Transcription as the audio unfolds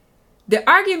The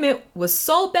argument was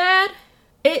so bad,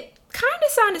 it kind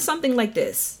of sounded something like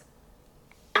this.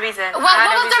 What was the reason?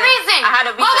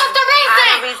 What was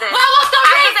the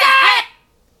reason?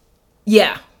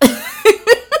 Yeah.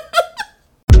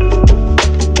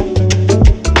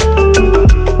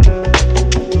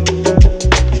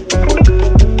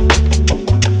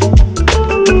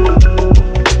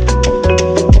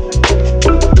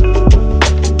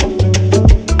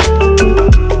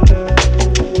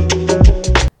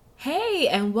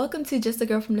 Welcome to Just a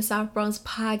Girl from the South Bronx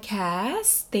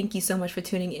podcast. Thank you so much for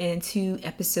tuning in to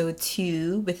episode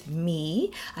 2 with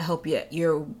me. I hope that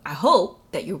your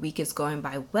week is going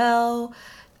by well,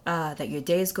 that your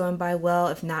day is going by well.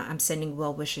 If not, I'm sending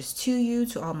well wishes to you,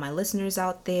 to all my listeners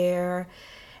out there.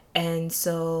 And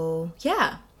so,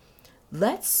 yeah,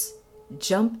 let's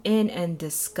jump in and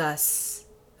discuss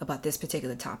about this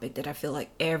particular topic that I feel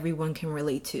like everyone can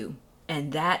relate to.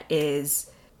 And that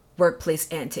is workplace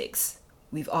antics.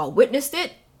 We've all witnessed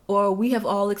it, or we have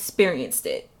all experienced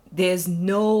it. There's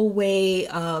no way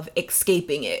of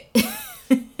escaping it.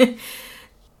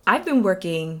 I've been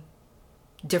working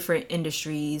different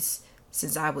industries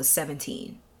since I was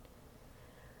 17.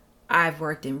 I've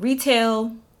worked in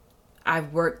retail.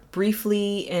 I've worked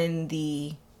briefly in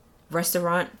the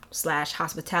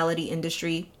restaurant/hospitality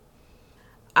industry.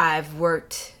 I've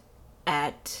worked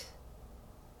at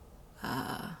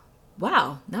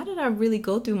wow, now that I really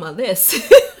go through my list,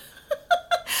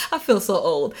 I feel so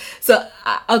old. So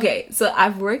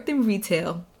I've worked in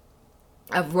retail.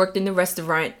 I've worked in the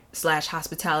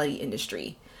restaurant/hospitality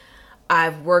industry.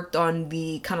 I've worked on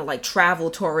the kind of like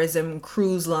travel, tourism,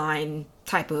 cruise line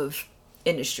type of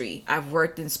industry. I've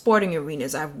worked in sporting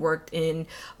arenas. I've worked in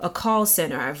a call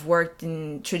center. I've worked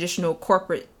in traditional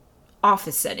corporate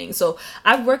office settings. So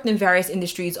I've worked in various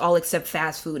industries, all except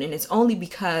fast food. And it's only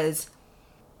because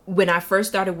when I first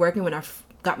started working, when I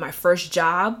got my first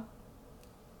job,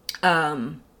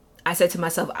 I said to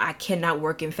myself, I cannot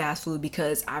work in fast food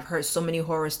because I've heard so many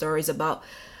horror stories about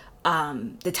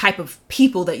the type of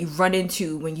people that you run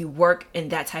into when you work in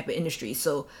that type of industry.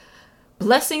 So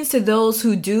blessings to those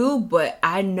who do, but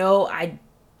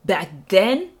back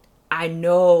then, I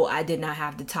know I did not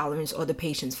have the tolerance or the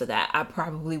patience for that. I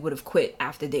probably would have quit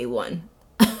after day one.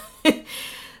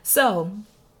 So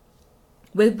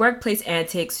with workplace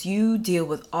antics, you deal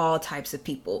with all types of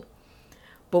people.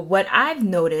 But what I've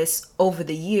noticed over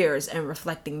the years and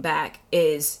reflecting back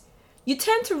is you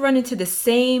tend to run into the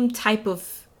same type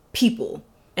of people.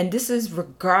 And this is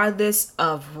regardless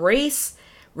of race,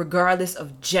 regardless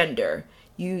of gender.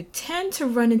 You tend to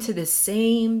run into the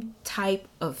same type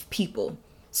of people.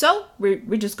 So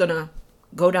we're just going to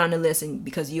go down the list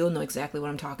because you'll know exactly what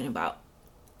I'm talking about.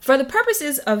 For the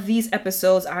purposes of these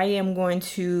episodes, I am going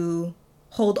to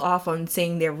hold off on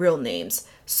saying their real names.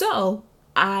 So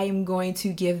I'm going to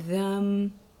give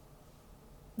them,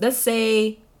 let's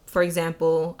say, for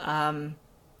example,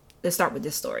 let's start with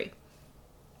this story.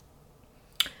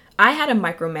 I had a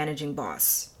micromanaging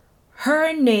boss.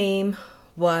 Her name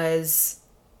was,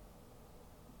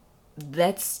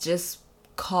 let's just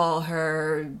call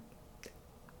her,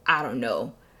 I don't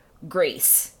know,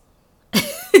 Grace.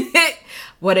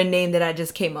 What a name that I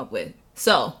just came up with.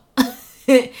 So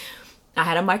I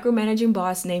had a micromanaging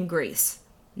boss named Grace.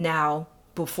 Now,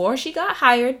 before she got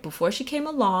hired, before she came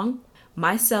along,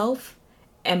 myself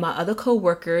and my other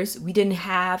coworkers, we didn't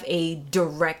have a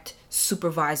direct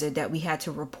supervisor that we had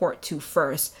to report to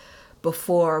first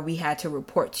before we had to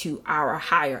report to our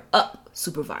higher up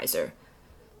supervisor.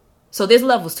 So there's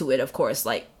levels to it, of course.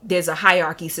 Like there's a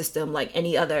hierarchy system like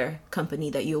any other company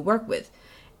that you'll work with.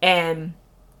 And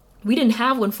we didn't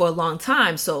have one for a long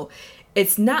time. So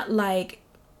it's not like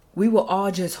we were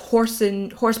all just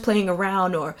horseplaying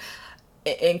around, or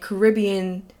in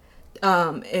Caribbean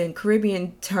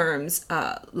terms,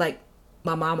 like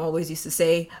my mom always used to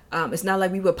say, it's not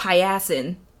like we were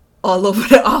payassing all over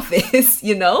the office,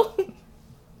 you know?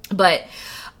 But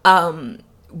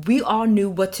we all knew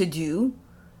what to do,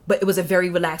 but it was a very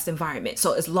relaxed environment.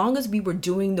 So as long as we were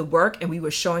doing the work and we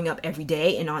were showing up every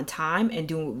day and on time and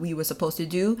doing what we were supposed to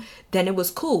do, then it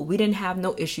was cool. We didn't have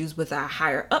no issues with our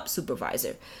higher up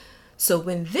supervisor. So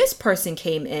when this person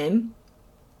came in,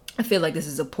 I feel like this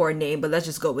is a poor name, but let's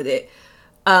just go with it.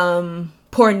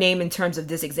 Poor name in terms of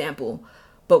this example.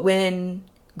 But when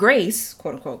Grace,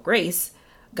 quote unquote Grace,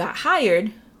 got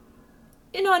hired,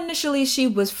 initially she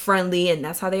was friendly, and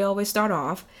that's how they always start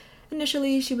off.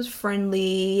 Initially, she was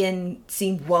friendly and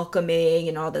seemed welcoming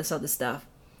and all this other stuff.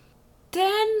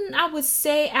 Then I would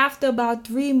say after about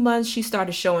 3 months, she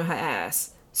started showing her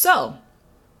ass. So,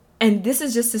 and this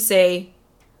is just to say,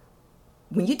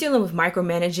 when you're dealing with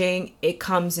micromanaging, it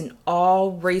comes in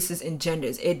all races and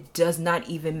genders. It does not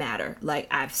even matter. Like,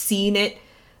 I've seen it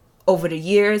over the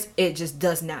years. It just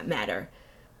does not matter.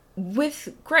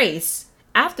 With Grace,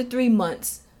 after 3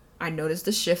 months, I noticed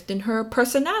a shift in her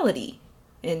personality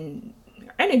and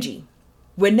her energy.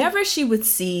 Whenever she would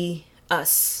see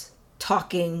us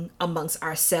talking amongst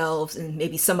ourselves in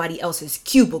maybe somebody else's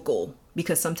cubicle,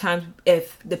 because sometimes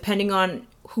depending on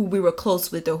who we were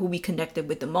close with or who we connected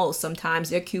with the most, sometimes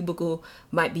their cubicle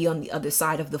might be on the other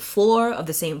side of the floor, of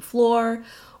the same floor,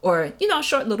 or, a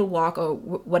short little walk or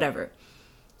whatever.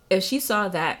 If she saw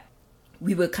that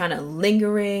we were kind of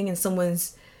lingering in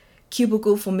someone's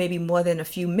cubicle for maybe more than a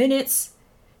few minutes,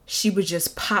 she would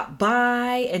just pop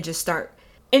by and just start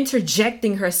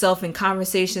interjecting herself in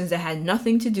conversations that had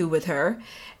nothing to do with her.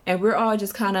 And we're all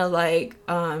just kind of like,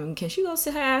 can she go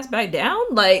sit her ass back down?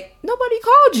 Like, nobody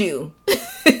called you.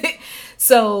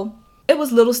 So it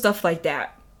was little stuff like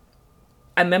that.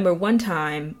 I remember one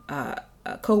time, a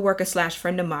coworker /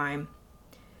 friend of mine.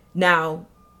 Now,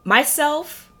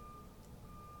 myself,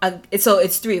 so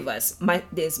it's 3 of us.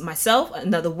 There's myself,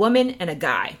 another woman, and a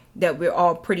guy that we're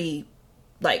all pretty,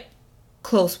 like,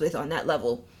 close with on that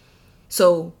level.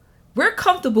 So we're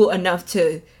comfortable enough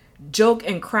to joke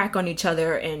and crack on each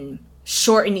other and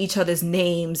shorten each other's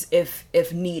names if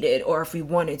needed or if we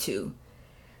wanted to.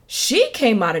 She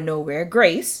came out of nowhere,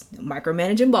 Grace,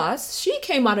 micromanaging boss, she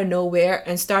came out of nowhere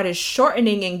and started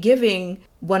shortening and giving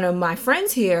one of my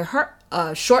friends here her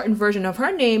shortened version of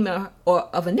her name or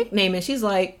of a nickname. And she's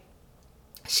like,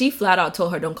 she flat out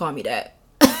told her, don't call me that.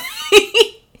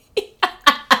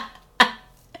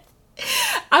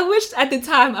 I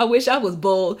wish I was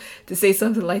bold to say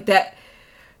something like that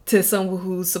to someone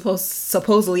who's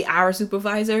supposedly our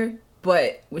supervisor.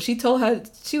 But when she told her,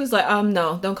 she was like,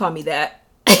 no, don't call me that.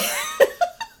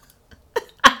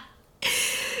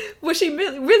 What she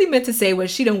really meant to say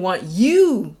was she didn't want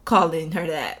you calling her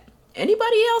that.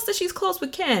 Anybody else that she's close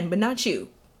with can, but not you.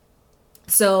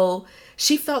 So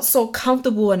she felt so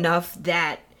comfortable enough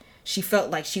that she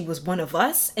felt like she was one of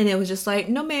us. And it was just like,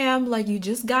 no, ma'am, like, you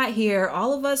just got here.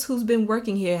 All of us who's been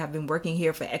working here have been working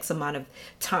here for X amount of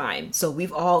time. So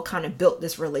we've all kind of built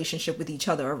this relationship with each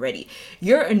other already.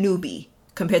 You're a newbie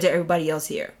compared to everybody else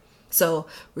here. So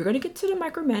we're going to get to the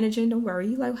micromanaging. Don't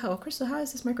worry. Like, Crystal, how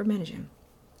is this micromanaging?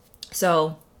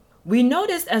 So we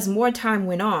noticed as more time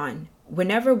went on,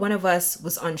 whenever one of us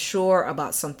was unsure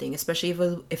about something,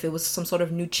 especially if it was some sort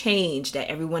of new change that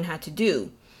everyone had to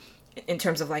do in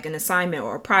terms of like an assignment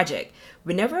or a project,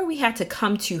 whenever we had to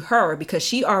come to her because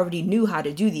she already knew how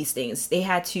to do these things, she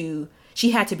had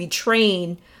to be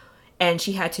trained and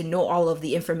she had to know all of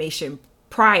the information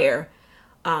prior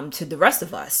to the rest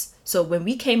of us. So when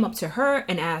we came up to her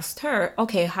and asked her,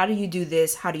 okay, how do you do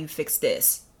this? How do you fix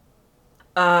this?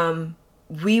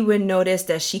 We would notice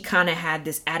that she kind of had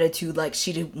this attitude like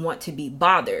she didn't want to be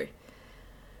bothered.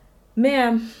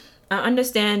 Ma'am, I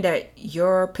understand that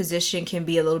your position can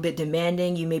be a little bit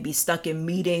demanding. You may be stuck in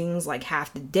meetings like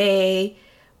half the day,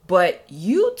 but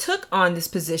you took on this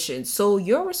position. So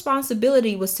your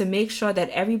responsibility was to make sure that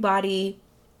everybody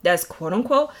that's quote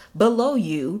unquote below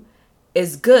you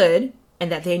is good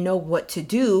and that they know what to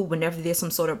do whenever there's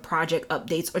some sort of project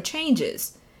updates or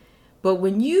changes. But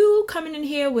when you coming in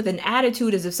here with an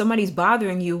attitude as if somebody's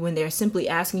bothering you when they're simply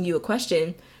asking you a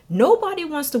question, nobody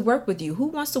wants to work with you. Who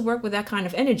wants to work with that kind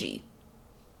of energy?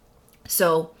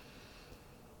 So,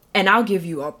 and I'll give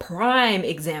you a prime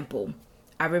example.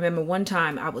 I remember one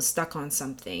time I was stuck on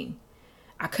something.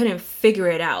 I couldn't figure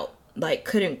it out.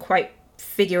 Couldn't quite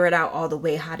figure it out all the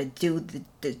way how to do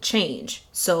the change.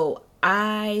 So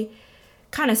I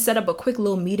kind of set up a quick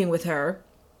little meeting with her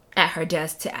at her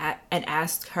desk and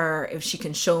asked her if she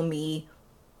can show me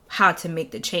how to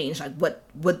make the change. Like what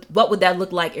would that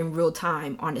look like in real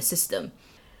time on the system?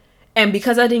 And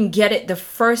because I didn't get it the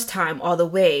first time all the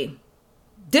way,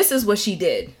 this is what she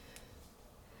did.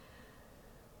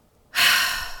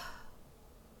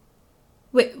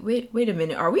 Wait a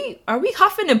minute. Are we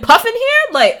huffing and puffing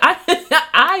here? Like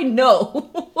I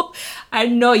know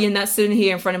you're not sitting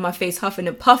here in front of my face huffing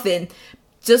and puffing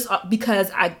just because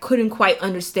I couldn't quite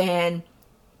understand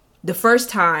the first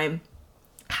time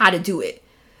how to do it.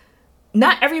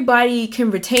 Not everybody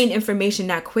can retain information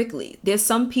that quickly. There's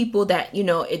some people that,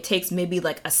 it takes maybe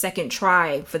like a second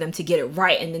try for them to get it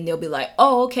right. And then they'll be like,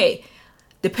 oh, okay.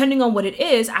 Depending on what it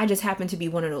is, I just happen to be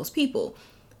one of those people.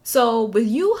 So with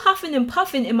you huffing and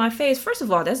puffing in my face, first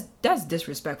of all, that's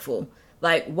disrespectful.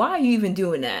 Like, why are you even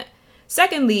doing that?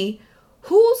 Secondly,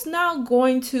 who's now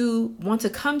going to want to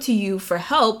come to you for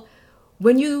help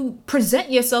when you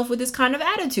present yourself with this kind of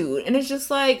attitude. And it's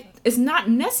just like, it's not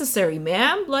necessary,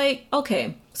 ma'am. Like,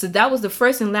 okay. So that was the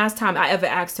first and last time I ever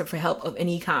asked her for help of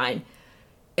any kind.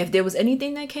 If there was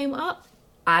anything that came up,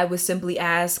 I would simply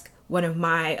ask one of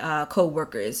my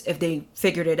co-workers if they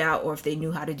figured it out or if they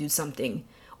knew how to do something.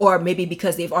 Or maybe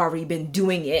because they've already been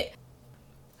doing it.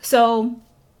 So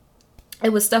it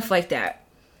was stuff like that.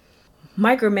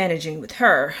 Micromanaging with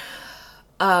her.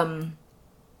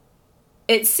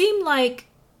 It seemed like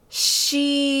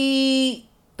she,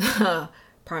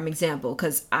 prime example,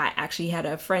 because I actually had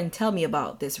a friend tell me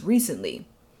about this recently.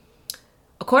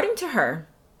 According to her,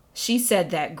 she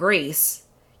said that Grace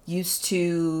used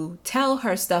to tell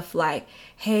her stuff like,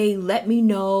 hey, let me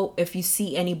know if you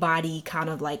see anybody kind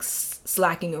of like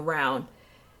slacking around.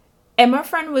 And my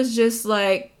friend was just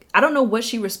like, I don't know what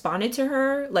she responded to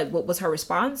her, like what was her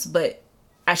response, but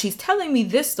as she's telling me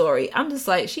this story, I'm just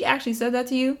like, she actually said that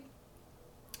to you?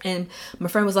 And my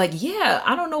friend was like, yeah,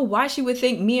 I don't know why she would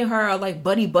think me and her are like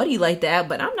buddy like that,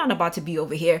 but I'm not about to be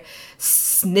over here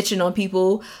snitching on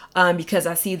people because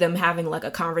I see them having like a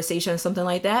conversation or something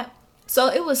like that. So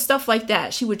it was stuff like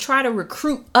that. She would try to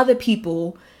recruit other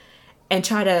people and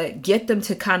try to get them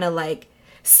to kind of like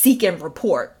seek and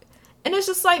report. And it's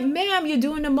just like, ma'am, you're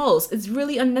doing the most. It's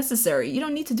really unnecessary. You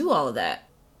don't need to do all of that.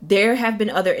 There have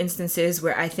been other instances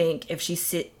where I think if she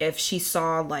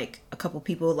saw like a couple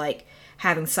people like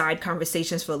having side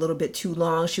conversations for a little bit too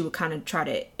long, she would kind of try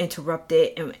to interrupt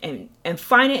it and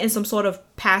find it in some sort of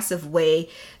passive way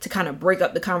to kind of break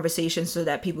up the conversation so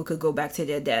that people could go back to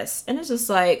their desks. And it's just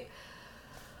like,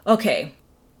 okay,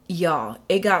 y'all,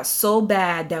 it got so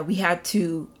bad that we had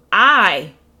to,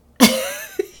 I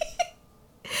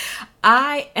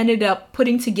ended up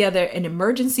putting together an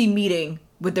emergency meeting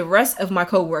with the rest of my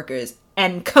coworkers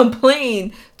and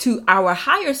complain to our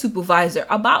higher supervisor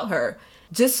about her,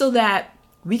 just so that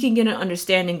we can get an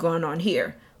understanding going on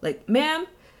here. Like, ma'am,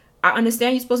 I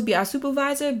understand you're supposed to be our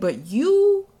supervisor, but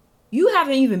you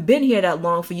haven't even been here that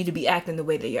long for you to be acting the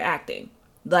way that you're acting.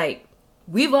 Like,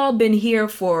 we've all been here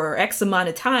for X amount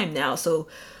of time now, so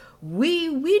we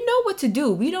know what to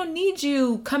do. We don't need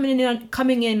you coming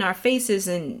in our faces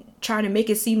and trying to make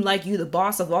it seem like you the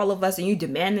boss of all of us and you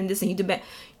demanding this and you demand.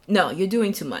 No, you're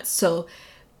doing too much. So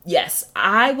yes,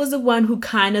 I was the one who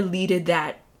kind of leaded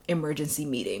that emergency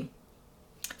meeting.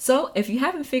 So if you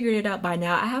haven't figured it out by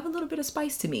now, I have a little bit of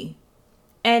spice to me.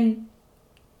 And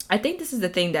I think this is the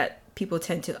thing that people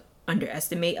tend to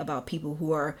underestimate about people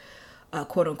who are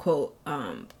quote unquote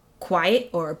quiet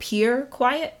or appear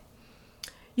quiet.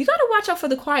 You got to watch out for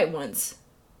the quiet ones.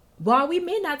 While we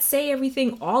may not say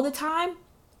everything all the time,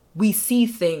 we see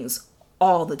things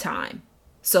all the time.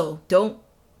 So don't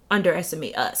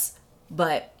underestimate us.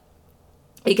 But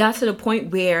it got to the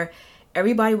point where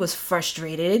everybody was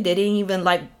frustrated. They didn't even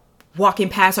like walking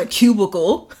past our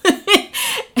cubicle.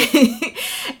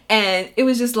 And it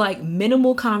was just like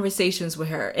minimal conversations with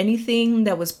her. Anything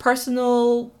that was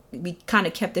personal, we kind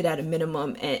of kept it at a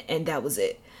minimum, and that was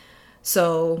it.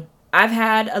 So I've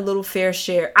had a little fair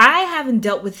share. I haven't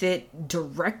dealt with it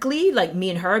directly, like me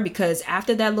and her, because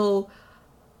after that little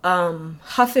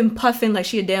huffing, puffing like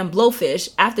she a damn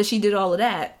blowfish, after she did all of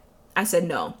that, I said,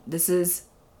 no, this is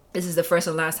the first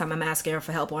and last time I'm asking her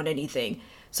for help on anything.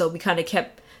 So we kind of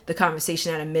kept the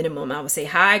conversation at a minimum. I would say,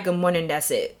 hi, good morning,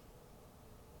 that's it.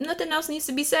 Nothing else needs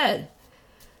to be said.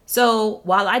 So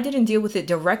while I didn't deal with it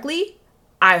directly,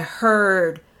 I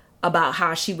heard about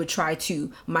how she would try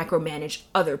to micromanage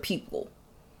other people.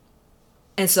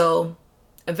 And so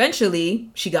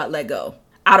eventually she got let go.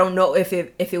 I don't know if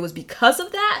it was because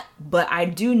of that, but I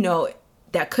do know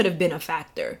that could have been a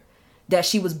factor, that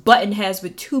she was butting heads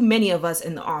with too many of us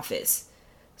in the office.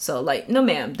 So like, no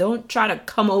ma'am, don't try to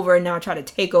come over and now try to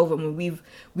take over when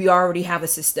we already have a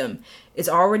system. It's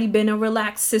already been a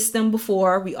relaxed system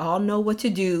before. We all know what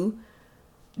to do.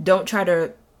 Don't try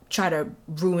to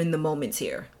ruin the moments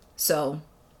here. So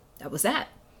that was that.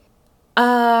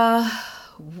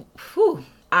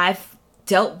 I've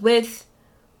dealt with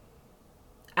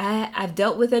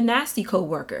a nasty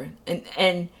coworker,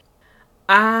 and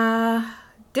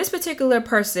this particular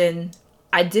person,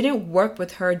 I didn't work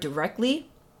with her directly,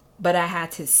 but I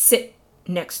had to sit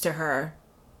next to her,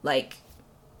 like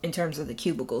in terms of the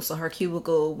cubicle. So her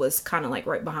cubicle was kind of like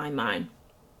right behind mine.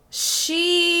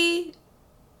 She,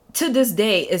 to this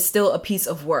day, is still a piece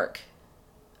of work.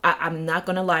 I'm not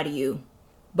going to lie to you,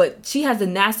 but she has the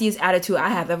nastiest attitude I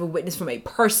have ever witnessed from a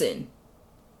person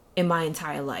in my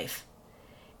entire life.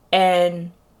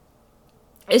 And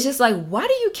it's just like, why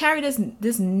do you carry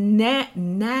this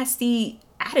nasty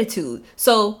attitude?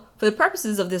 So for the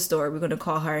purposes of this story, we're going to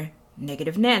call her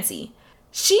Negative Nancy.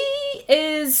 She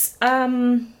is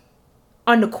on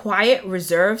the quiet,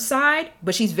 reserved side,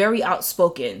 but she's very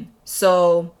outspoken.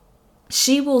 So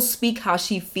she will speak how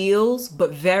she feels,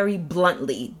 but very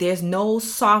bluntly. There's no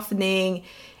softening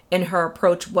in her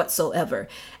approach whatsoever.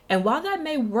 And while that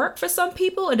may work for some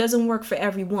people, it doesn't work for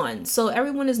everyone. So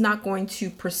everyone is not going to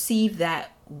perceive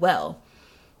that well.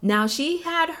 Now, she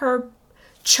had her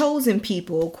chosen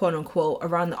people, quote unquote,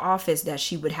 around the office that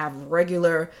she would have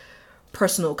regular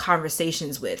personal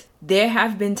conversations with. There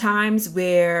have been times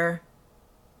where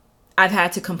I've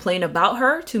had to complain about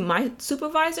her to my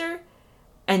supervisor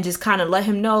and just kind of let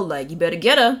him know, like, you better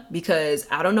get her because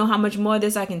I don't know how much more of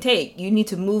this I can take. You need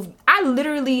to move. I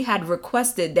literally had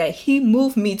requested that he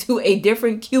move me to a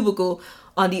different cubicle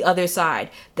on the other side.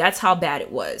 That's how bad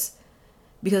it was.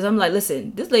 Because I'm like,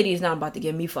 listen, this lady is not about to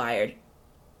get me fired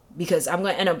because I'm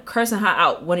going to end up cursing her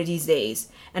out one of these days.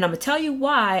 And I'm going to tell you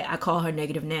why I call her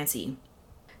Negative Nancy.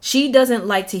 She doesn't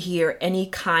like to hear any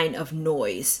kind of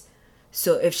noise.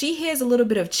 So if she hears a little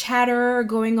bit of chatter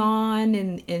going on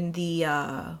in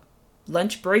the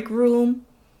lunch break room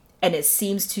and it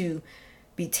seems to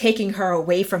be taking her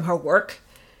away from her work,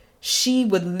 she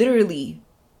would literally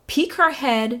peek her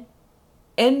head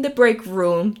in the break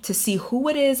room to see who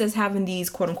it is that's having these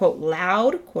quote unquote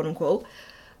loud, quote unquote,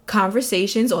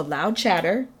 conversations or loud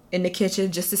chatter in the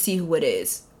kitchen just to see who it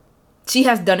is. She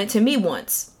has done it to me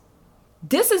once.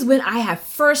 This is when I had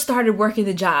first started working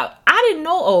the job. I didn't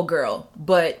know old girl,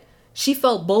 but she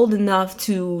felt bold enough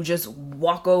to just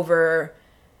walk over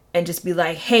and just be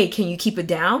like, hey, can you keep it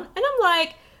down? And I'm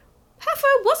like, heifer,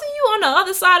 wasn't you on the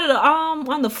other side of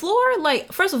the on the floor?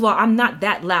 Like, first of all, I'm not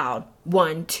that loud.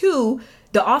 1, 2,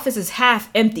 the office is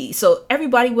half empty, so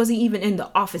everybody wasn't even in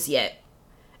the office yet.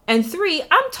 And 3,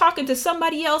 I'm talking to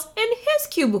somebody else in his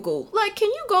cubicle. Like, can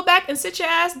you go back and sit your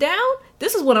ass down?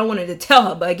 This is what I wanted to tell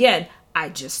her, but again, I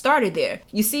just started there.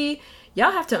 You see,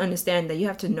 y'all have to understand that you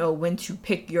have to know when to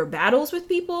pick your battles with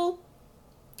people.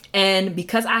 And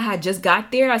because I had just got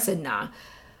there, I said, nah.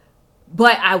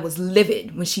 But I was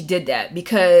livid when she did that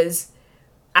because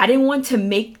I didn't want to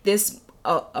make this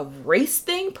a race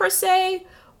thing per se.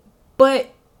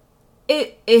 But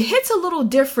it hits a little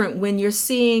different when you're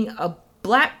seeing a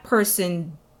black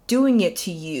person doing it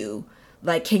to you.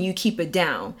 Like, can you keep it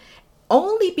down?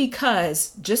 Only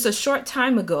because just a short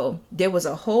time ago, there was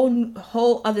a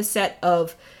whole other set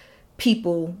of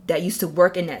people that used to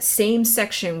work in that same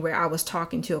section where I was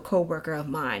talking to a coworker of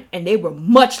mine, and they were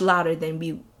much louder than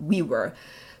we were.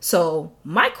 So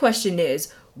my question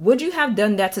is, would you have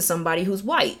done that to somebody who's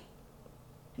white?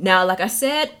 Now, like I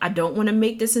said, I don't want to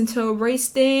make this into a race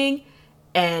thing,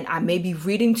 and I may be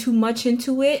reading too much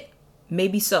into it.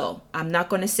 Maybe so. I'm not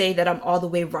going to say that I'm all the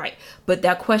way right. But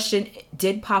that question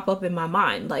did pop up in my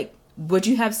mind. Like, would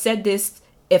you have said this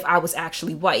if I was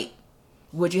actually white?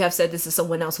 Would you have said this to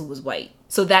someone else who was white?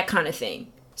 So that kind of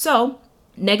thing. So,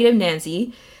 Negative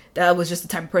Nancy, that was just the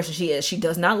type of person she is. She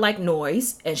does not like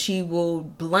noise. And she will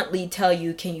bluntly tell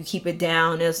you, can you keep it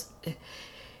down?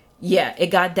 Yeah, it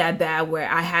got that bad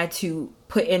where I had to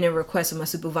put in a request with my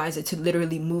supervisor to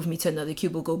literally move me to another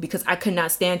cubicle because I could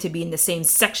not stand to be in the same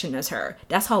section as her.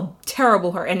 That's how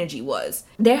terrible her energy was.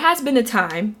 There has been a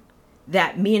time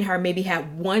that me and her maybe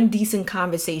had one decent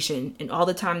conversation in all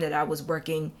the time that I was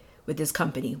working with this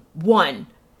company. One.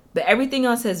 But everything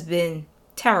else has been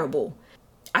terrible.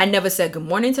 I never said good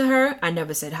morning to her. I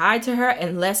never said hi to her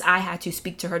unless I had to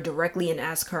speak to her directly and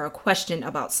ask her a question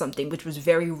about something, which was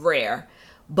very rare.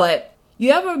 But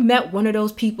you ever met one of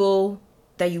those people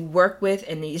that you work with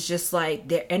and it's just like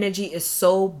their energy is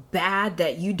so bad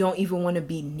that you don't even want to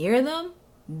be near them?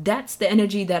 That's the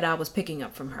energy that I was picking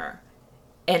up from her.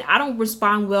 And I don't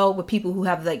respond well with people who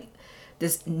have like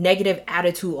this negative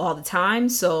attitude all the time.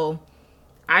 So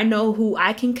I know who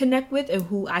I can connect with and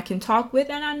who I can talk with,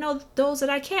 and I know those that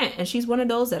I can't. And she's one of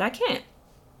those that I can't.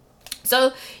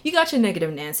 So you got your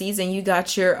Negative Nancy's and you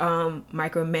got your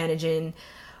micromanaging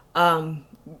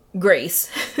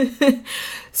Grace.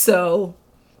 So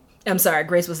I'm sorry,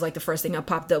 Grace was like the first thing I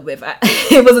popped up with.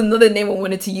 It was another name I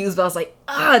wanted to use, but I was like,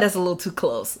 that's a little too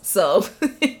close. So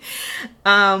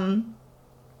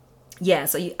yeah,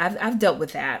 so I've dealt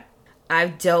with that.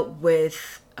 I've dealt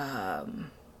with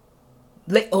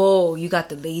you got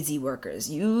the lazy workers.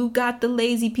 You got the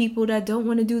lazy people that don't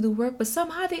want to do the work, but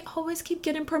somehow they always keep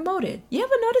getting promoted. You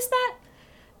ever notice that?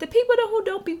 The people who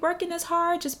don't be working as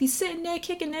hard just be sitting there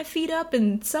kicking their feet up,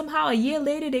 and somehow a year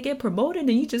later they get promoted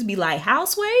and you just be like,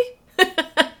 houseway?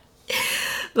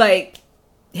 Like,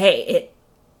 hey,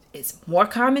 it's more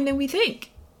common than we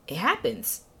think. It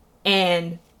happens.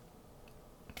 And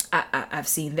I've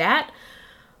seen that.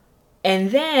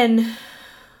 And then,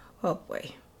 oh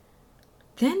boy,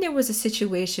 then there was a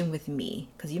situation with me,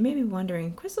 because you may be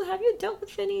wondering, Crystal, have you dealt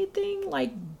with anything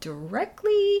like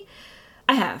directly?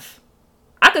 I have.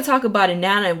 I could talk about it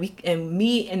now, and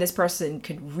me and this person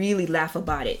could really laugh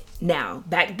about it now.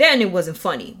 Back then it wasn't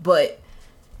funny, but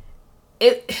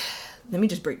let me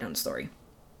just break down the story.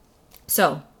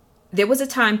 So there was a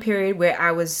time period where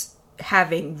I was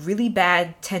having really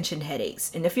bad tension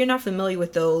headaches. And if you're not familiar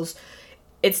with those,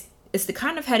 it's the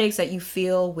kind of headaches that you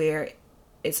feel where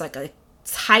it's like a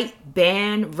tight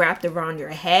band wrapped around your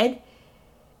head.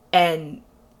 And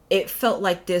it felt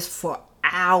like this for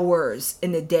hours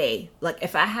in the day. Like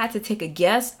if I had to take a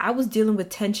guess, I was dealing with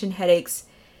tension headaches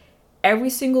every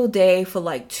single day for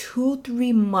like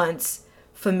 2-3 months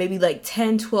for maybe like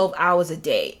 10-12 hours a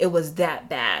day. It was that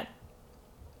bad.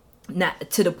 Not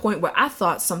to the point where I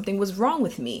thought something was wrong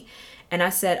with me. And I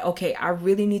said, okay, I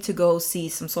really need to go see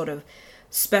some sort of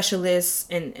specialist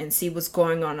and see what's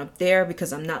going on up there,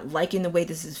 because I'm not liking the way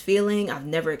this is feeling. I've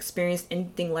never experienced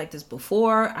anything like this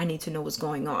before. I need to know what's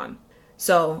going on.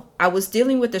 So I was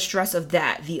dealing with the stress of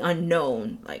that, the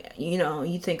unknown. Like, you know,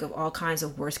 you think of all kinds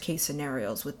of worst case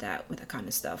scenarios with that kind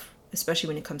of stuff, especially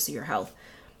when it comes to your health.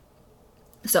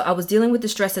 So I was dealing with the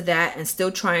stress of that and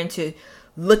still trying to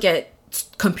look at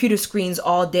computer screens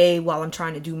all day while I'm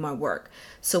trying to do my work.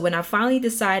 So when I finally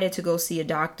decided to go see a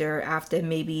doctor after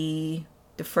maybe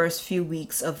the first few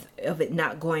weeks of it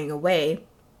not going away,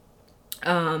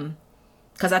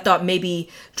 because I thought maybe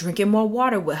drinking more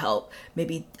water would help,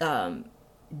 maybe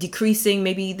decreasing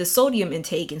maybe the sodium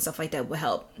intake and stuff like that would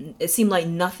help. It seemed like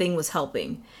nothing was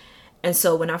helping. And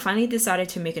so when I finally decided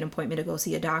to make an appointment to go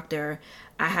see a doctor,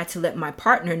 I had to let my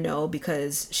partner know,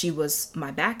 because she was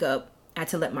my backup. I had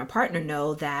to let my partner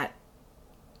know that,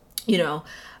 you know,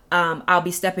 I'll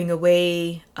be stepping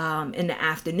away in the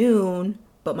afternoon,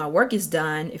 but my work is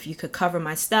done. If you could cover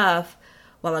my stuff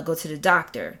while I go to the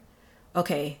doctor.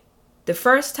 Okay. The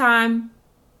first time,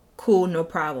 cool, no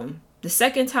problem. The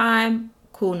second time,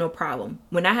 cool, no problem.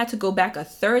 When I had to go back a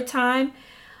third time,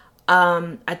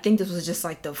 I think this was just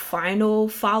like the final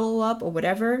follow-up or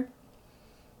whatever.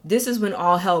 This is when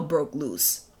all hell broke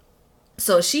loose.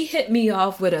 So she hit me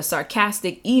off with a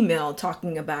sarcastic email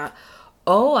talking about,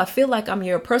 oh, I feel like I'm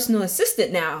your personal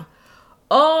assistant now.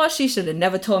 Oh, she should have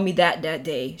never told me that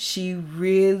day. She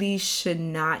really should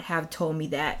not have told me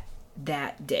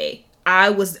that day. I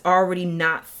was already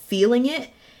not feeling it.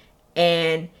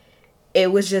 And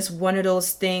it was just one of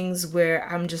those things where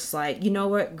I'm just like, you know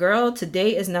what, girl,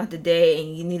 today is not the day,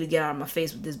 and you need to get out of my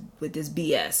face with this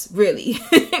BS, really.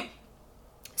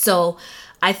 So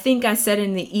I think I said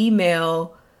in the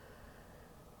email,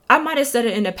 I might have said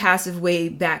it in a passive way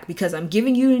back, because I'm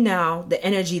giving you now the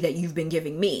energy that you've been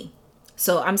giving me.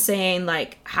 So I'm saying,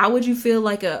 like, how would you feel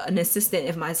like an assistant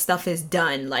if my stuff is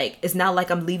done? Like, it's not like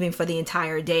I'm leaving for the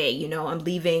entire day, you know, I'm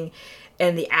leaving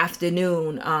in the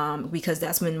afternoon because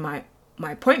that's when my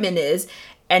appointment is.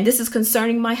 And this is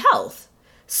concerning my health.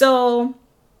 So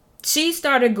she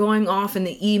started going off in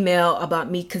the email about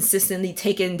me consistently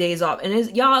taking days off. And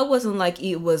it wasn't like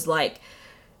it was like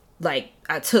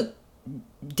I took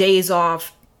days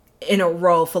off in a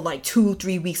row for like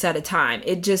 2-3 weeks at a time.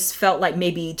 It just felt like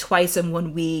maybe twice in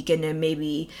 1 week, and then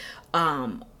maybe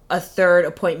a third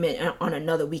appointment on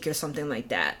another week or something like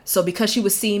that. So because she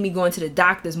was seeing me going to the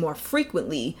doctors more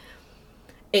frequently,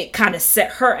 it kind of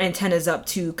set her antennas up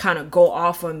to kind of go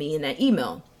off on me in that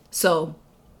email. So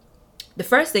the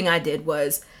first thing I did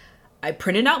was I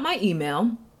printed out my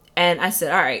email and I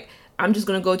said, all right, I'm just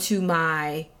going to go to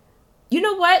my, you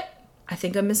know what? I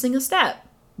think I'm missing a step.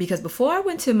 Because before I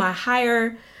went to my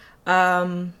higher,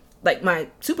 like my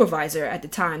supervisor at the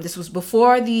time, this was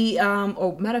before the,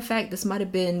 or matter of fact, this might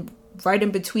have been right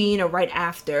in between or right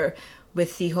after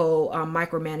with the whole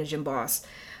micromanaging boss.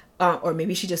 Or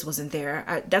maybe she just wasn't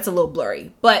there. That's a little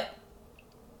blurry. But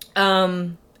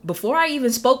before I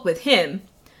even spoke with him,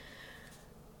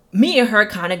 me and her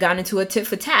kind of got into a tit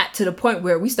for tat to the point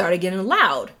where we started getting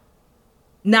loud.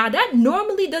 Now, that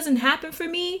normally doesn't happen for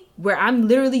me, where I'm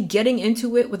literally getting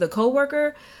into it with a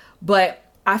coworker, but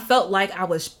I felt like I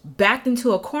was backed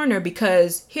into a corner,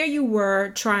 because here you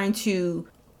were trying to,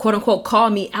 quote unquote,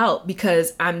 call me out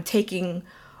because I'm taking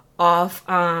off,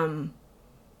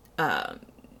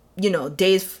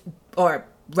 days, or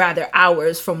rather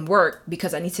hours from work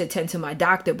because I need to attend to my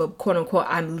doctor, but quote unquote,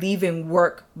 I'm leaving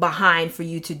work behind for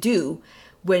you to do,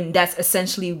 when that's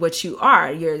essentially what you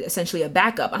are. You're essentially a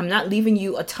backup. I'm not leaving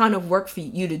you a ton of work for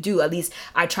you to do. At least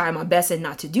I try my best and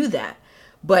not to do that.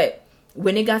 But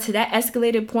when it got to that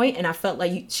escalated point and I felt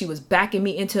like she was backing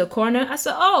me into a corner, I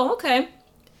said, oh, okay.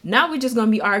 Now we're just going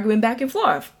to be arguing back and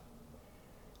forth.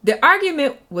 The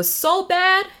argument was so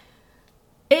bad,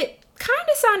 it kind kind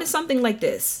of sounded something like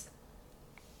this.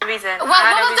 Reason. What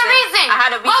was the reason? I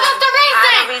had a reason. What was the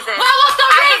reason? What was the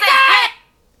reason?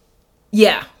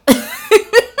 Yeah.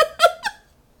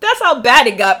 That's how bad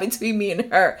it got between me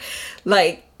and her.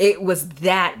 Like, it was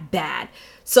that bad.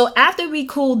 So after we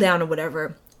cooled down or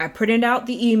whatever, I printed out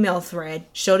the email thread,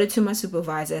 showed it to my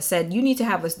supervisor, said, you need to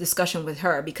have a discussion with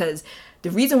her, because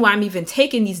the reason why I'm even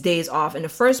taking these days off in the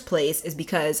first place is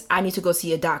because I need to go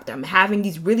see a doctor. I'm having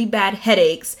these really bad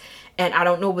headaches and I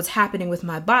don't know what's happening with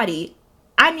my body.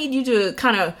 I need you to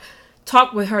kind of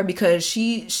talk with her, because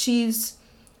she's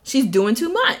doing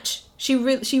too much. She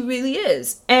really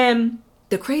is. And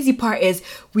the crazy part is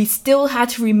we still had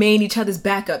to remain each other's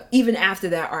backup even after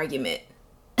that argument.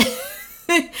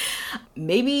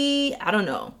 Maybe, I don't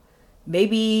know.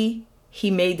 Maybe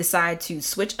he may decide to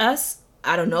switch us.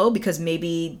 I don't know, because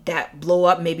maybe that blow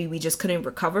up, maybe we just couldn't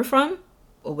recover from,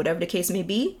 or whatever the case may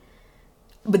be.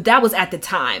 But that was at the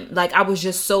time. Like, I was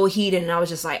just so heated and I was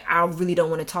just like, I really don't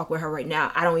want to talk with her right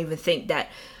now. I don't even think that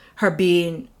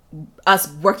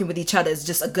us working with each other is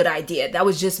just a good idea. That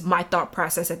was just my thought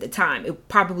process at the time. It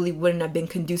probably wouldn't have been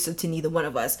conducive to neither one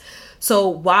of us. So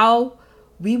while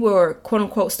we were, quote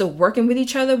unquote, still working with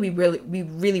each other, we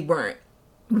really weren't.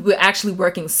 We were actually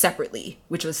working separately,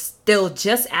 which was still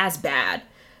just as bad.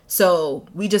 So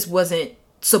we just wasn't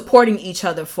supporting each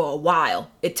other for a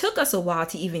while. It took us a while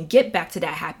to even get back to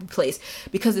that happy place,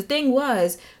 because the thing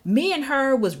was, me and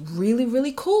her was really,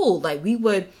 really cool. Like, we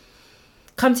would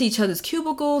come to each other's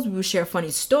cubicles, we would share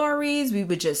funny stories, we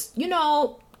would just,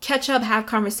 catch up, have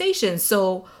conversations.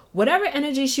 So whatever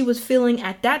energy she was feeling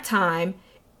at that time,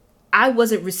 I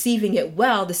wasn't receiving it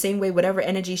well, the same way whatever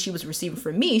energy she was receiving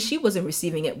from me, she wasn't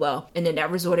receiving it well. And then that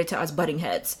resorted to us butting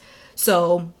heads.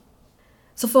 So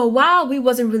for a while, we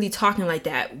wasn't really talking like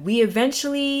that. We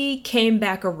eventually came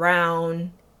back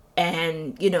around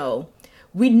and,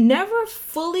 we never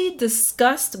fully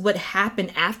discussed what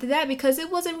happened after that, because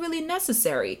it wasn't really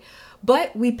necessary.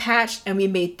 But we patched and we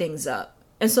made things up.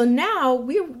 And so now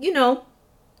we're,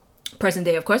 present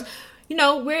day, of course,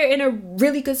 we're in a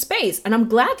really good space. And I'm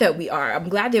glad that we are. I'm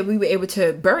glad that we were able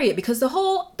to bury it, because the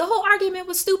whole argument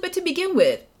was stupid to begin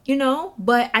with,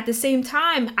 But at the same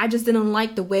time, I just didn't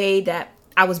like the way that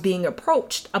I was being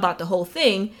approached about the whole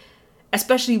thing,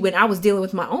 especially when I was dealing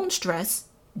with my own stress,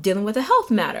 dealing with a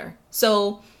health matter.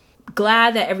 So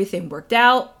glad that everything worked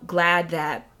out. Glad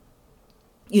that,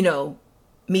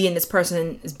 me and this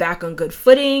person is back on good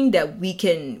footing, that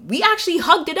we actually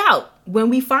hugged it out. When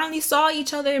we finally saw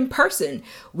each other in person,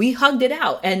 we hugged it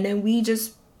out, and then we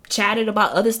just chatted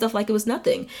about other stuff like it was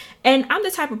nothing. And I'm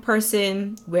the type of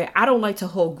person where I don't like to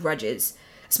hold grudges,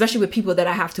 especially with people that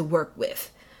I have to work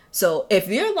with. So if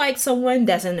you're like someone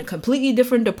that's in a completely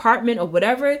different department or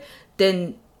whatever,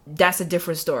 then that's a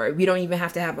different story. We don't even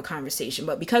have to have a conversation.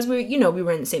 But because we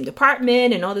were in the same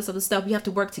department and all this other stuff, we have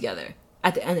to work together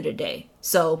at the end of the day.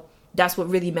 So that's what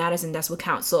really matters, and that's what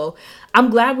counts. So I'm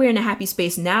glad we're in a happy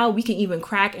space now. We can even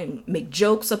crack and make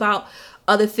jokes about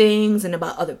other things and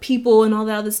about other people and all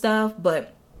that other stuff.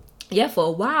 But yeah, for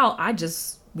a while,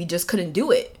 we just couldn't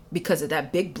do it because of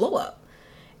that big blow up.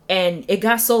 And it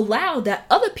got so loud that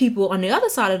other people on the other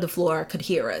side of the floor could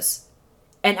hear us.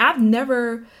 And I've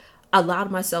never allowed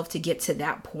myself to get to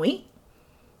that point,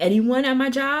 anyone at my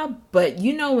job. But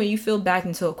when you feel backed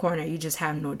into a corner, you just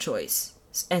have no choice.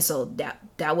 And so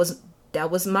that was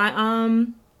my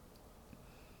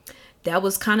that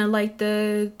was kind of like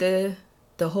the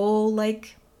whole,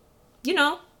 like,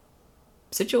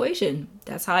 situation.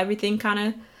 That's how everything kind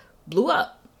of blew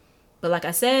up. But like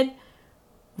I said,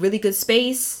 really good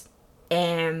space,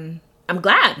 and I'm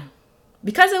glad,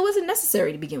 because it wasn't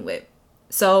necessary to begin with.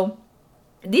 So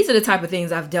these are the type of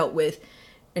things I've dealt with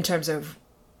in terms of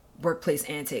workplace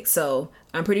antics. So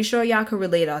I'm pretty sure y'all could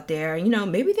relate out there.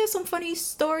 Maybe there's some funny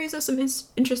stories or some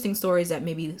interesting stories that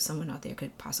maybe someone out there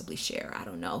could possibly share. I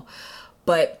don't know.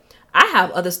 But I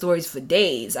have other stories for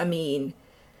days. I mean,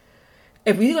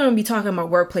 if we're going to be talking about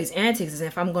workplace antics, and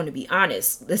if I'm going to be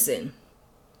honest, listen,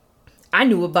 I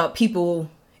knew about people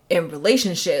in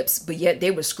relationships, but yet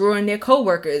they were screwing their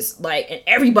coworkers, and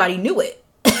everybody knew it.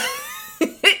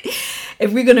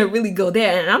 If we're going to really go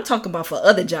there, and I'm talking about for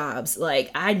other jobs,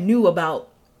 I knew about,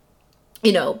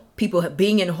 people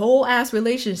being in whole ass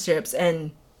relationships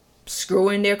and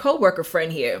screwing their coworker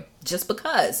friend here just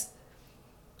because.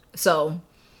 So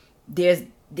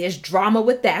there's drama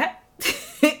with that.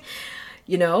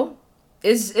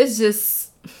 It's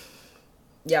just,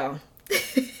 y'all.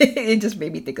 It just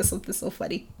made me think of something so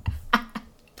funny.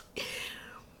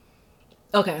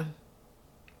 Okay.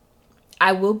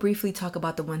 I will briefly talk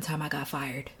about the one time I got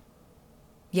fired.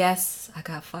 Yes, I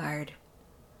got fired.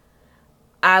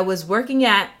 I was working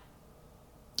at,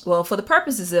 well, for the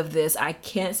purposes of this, I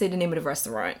can't say the name of the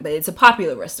restaurant, but it's a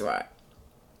popular restaurant.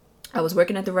 I was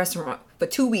working at the restaurant for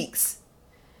 2 weeks.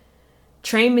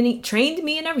 Trained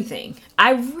me and everything.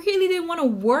 I really didn't want to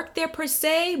work there per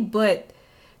se, but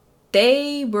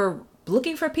they were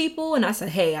looking for people, and I said,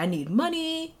 hey, I need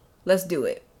money. Let's do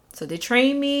it. So they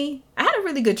trained me. I had a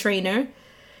really good trainer,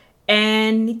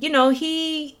 and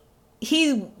he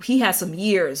had some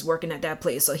years working at that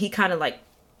place, so he kind of like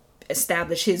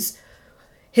established his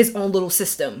own little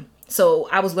system. So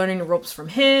I was learning the ropes from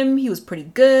him. He was pretty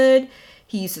good.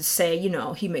 He used to say,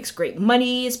 he makes great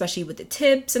money, especially with the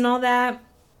tips and all that.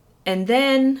 And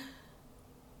then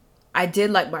I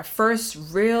did like my first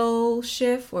real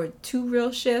shift or 2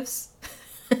 real shifts.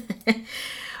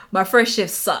 My first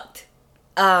shift sucked.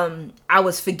 I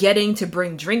was forgetting to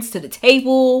bring drinks to the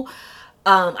table.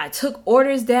 I took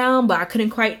orders down, but I couldn't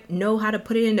quite know how to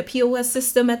put it in the POS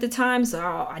system at the time. So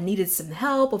I needed some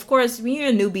help. Of course, when you're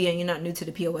a newbie and you're not new to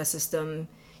the POS system,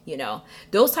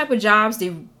 those type of jobs,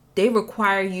 they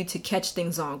require you to catch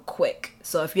things on quick.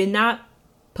 So if you're not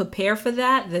prepared for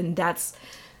that, then that's,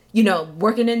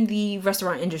 working in the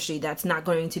restaurant industry, that's not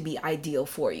going to be ideal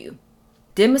for you.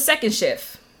 Did my second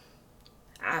shift.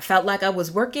 I felt like I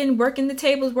was working the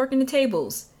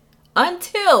tables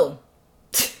until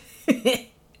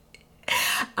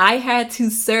I had to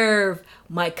serve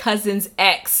my cousin's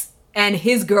ex and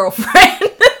his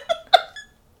girlfriend.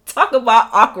 Talk about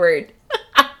awkward.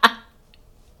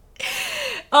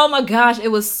 Oh my gosh, it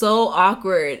was so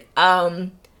awkward.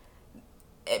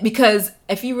 Because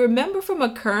if you remember from a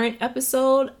current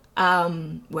episode,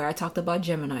 where I talked about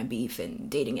Gemini beef and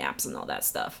dating apps and all that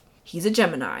stuff, he's a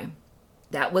Gemini.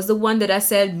 That was the one that I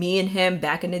said me and him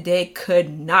back in the day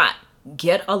could not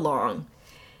get along.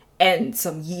 And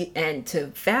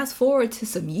to fast forward to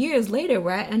some years later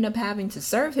where I end up having to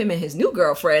serve him and his new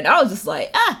girlfriend, I was just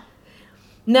like,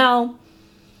 Now,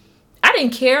 I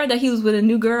didn't care that he was with a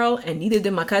new girl, and neither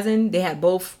did my cousin. They had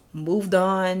both moved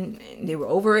on and they were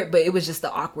over it, but it was just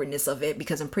the awkwardness of it,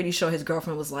 because I'm pretty sure his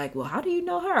girlfriend was like, well, how do you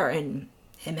know her? And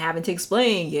him having to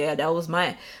explain, yeah, that was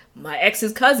my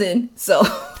ex's cousin. So,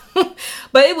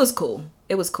 but it was cool.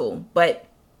 But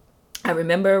I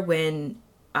remember when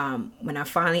I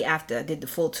finally, after I did the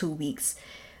full 2 weeks,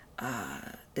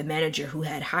 the manager who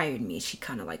had hired me, she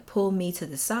kind of like pulled me to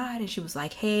the side and she was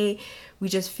like, hey, we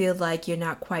just feel like you're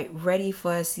not quite ready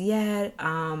for us yet,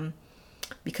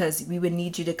 because we would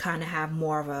need you to kind of have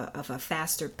more of a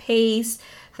faster pace,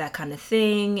 that kind of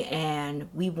thing, and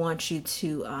we want you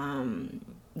to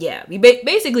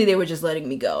basically they were just letting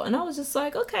me go, and I was just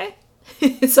like, okay.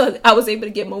 So I was able to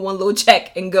get my one little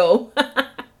check and go.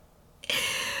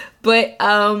 But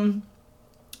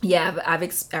yeah, I've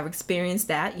experienced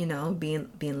that,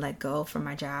 being let go from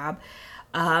my job.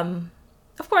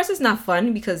 Of course, it's not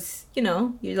fun because,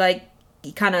 you're like,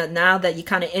 you kind of, now that you're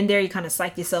kind of in there, you kind of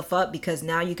psych yourself up because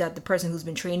now you got the person who's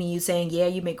been training you saying, yeah,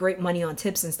 you make great money on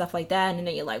tips and stuff like that. And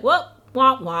then you're like, well,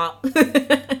 womp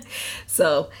womp.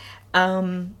 So,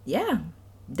 yeah,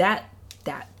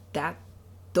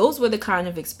 those were the kind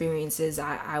of experiences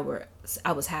I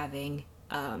was having,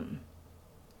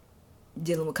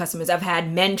 dealing with customers. I've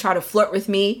had men try to flirt with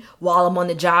me while I'm on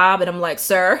the job, and I'm like,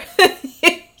 sir,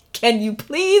 can you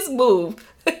please move?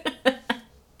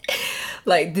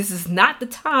 Like, this is not the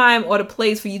time or the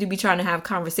place for you to be trying to have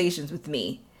conversations with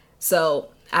me. So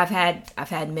I've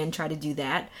had men try to do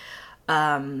that.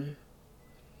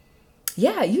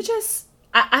 Yeah,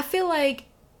 I feel like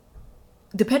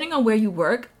depending on where you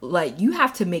work, like, you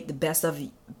have to make the best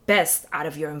out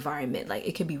of your environment. Like,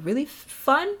 it could be really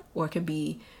fun or it could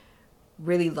be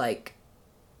really like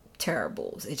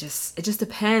terrible. It just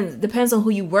depends on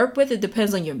who you work with. It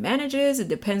depends on your managers. It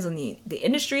depends on the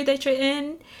industry that you're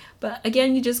in. But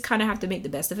again, you just kind of have to make the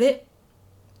best of it.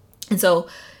 And so,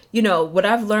 what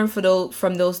I've learned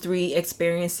from those 3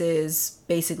 experiences,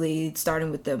 basically starting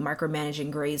with the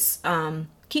micromanaging grace,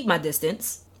 keep my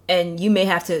distance. And you may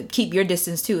have to keep your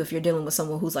distance too if you're dealing with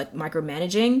someone who's like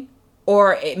micromanaging,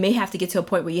 or it may have to get to a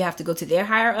point where you have to go to their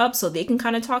higher up so they can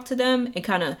kind of talk to them and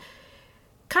kind of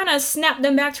snap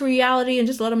them back to reality and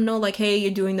just let them know, like, hey, you're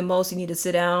doing the most, you need to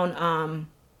sit down.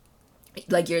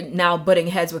 Like, you're now butting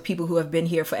heads with people who have been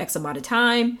here for X amount of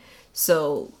time.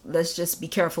 So let's just be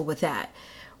careful with that.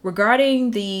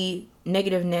 Regarding the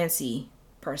negative Nancy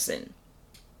person,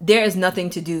 there is nothing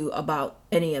to do about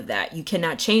any of that. You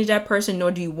cannot change that person,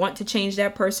 nor do you want to change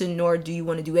that person, nor do you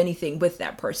want to do anything with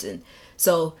that person.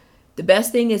 So the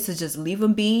best thing is to just leave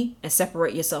them be and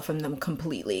separate yourself from them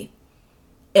completely.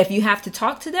 If you have to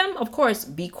talk to them, of course,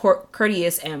 be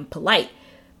courteous and polite.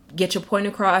 Get your point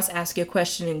across, ask your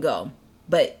question, and go.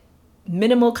 But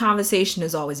minimal conversation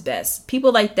is always best.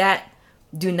 People like that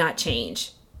do not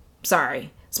change.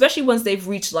 Sorry. Especially once they've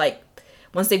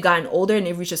gotten older and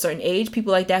they've reached a certain age,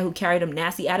 people like that who carry them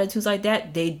nasty attitudes like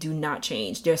that, they do not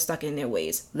change. They're stuck in their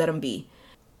ways. Let them be.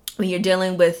 When you're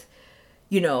dealing with,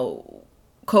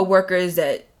 co-workers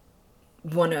that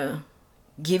want to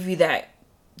give you that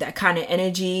kind of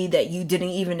energy that you didn't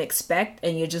even expect,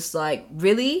 and you're just like,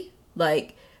 really?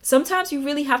 Like, sometimes you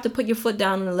really have to put your foot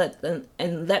down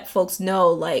and let folks know,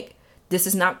 like, this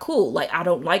is not cool. Like, I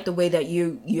don't like the way that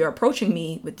you're approaching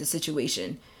me with the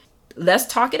situation. Let's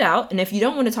talk it out. And if you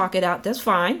don't want to talk it out, that's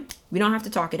fine. We don't have to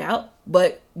talk it out,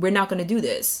 but we're not going to do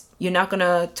this. You're not going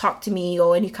to talk to me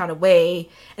or any kind of way.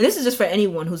 And this is just for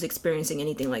anyone who's experiencing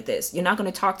anything like this. You're not going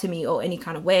to talk to me or any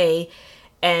kind of way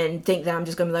and think that I'm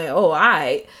just going to be like, oh, all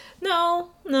right. No,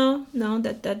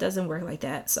 that doesn't work like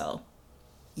that. So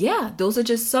yeah, those are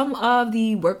just some of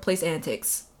the workplace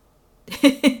antics.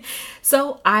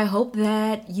 So I hope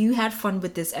that you had fun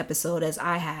with this episode as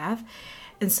I have.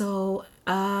 And so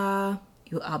I'll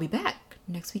be back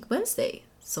next week, Wednesday.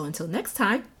 So until next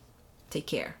time, take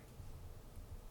care.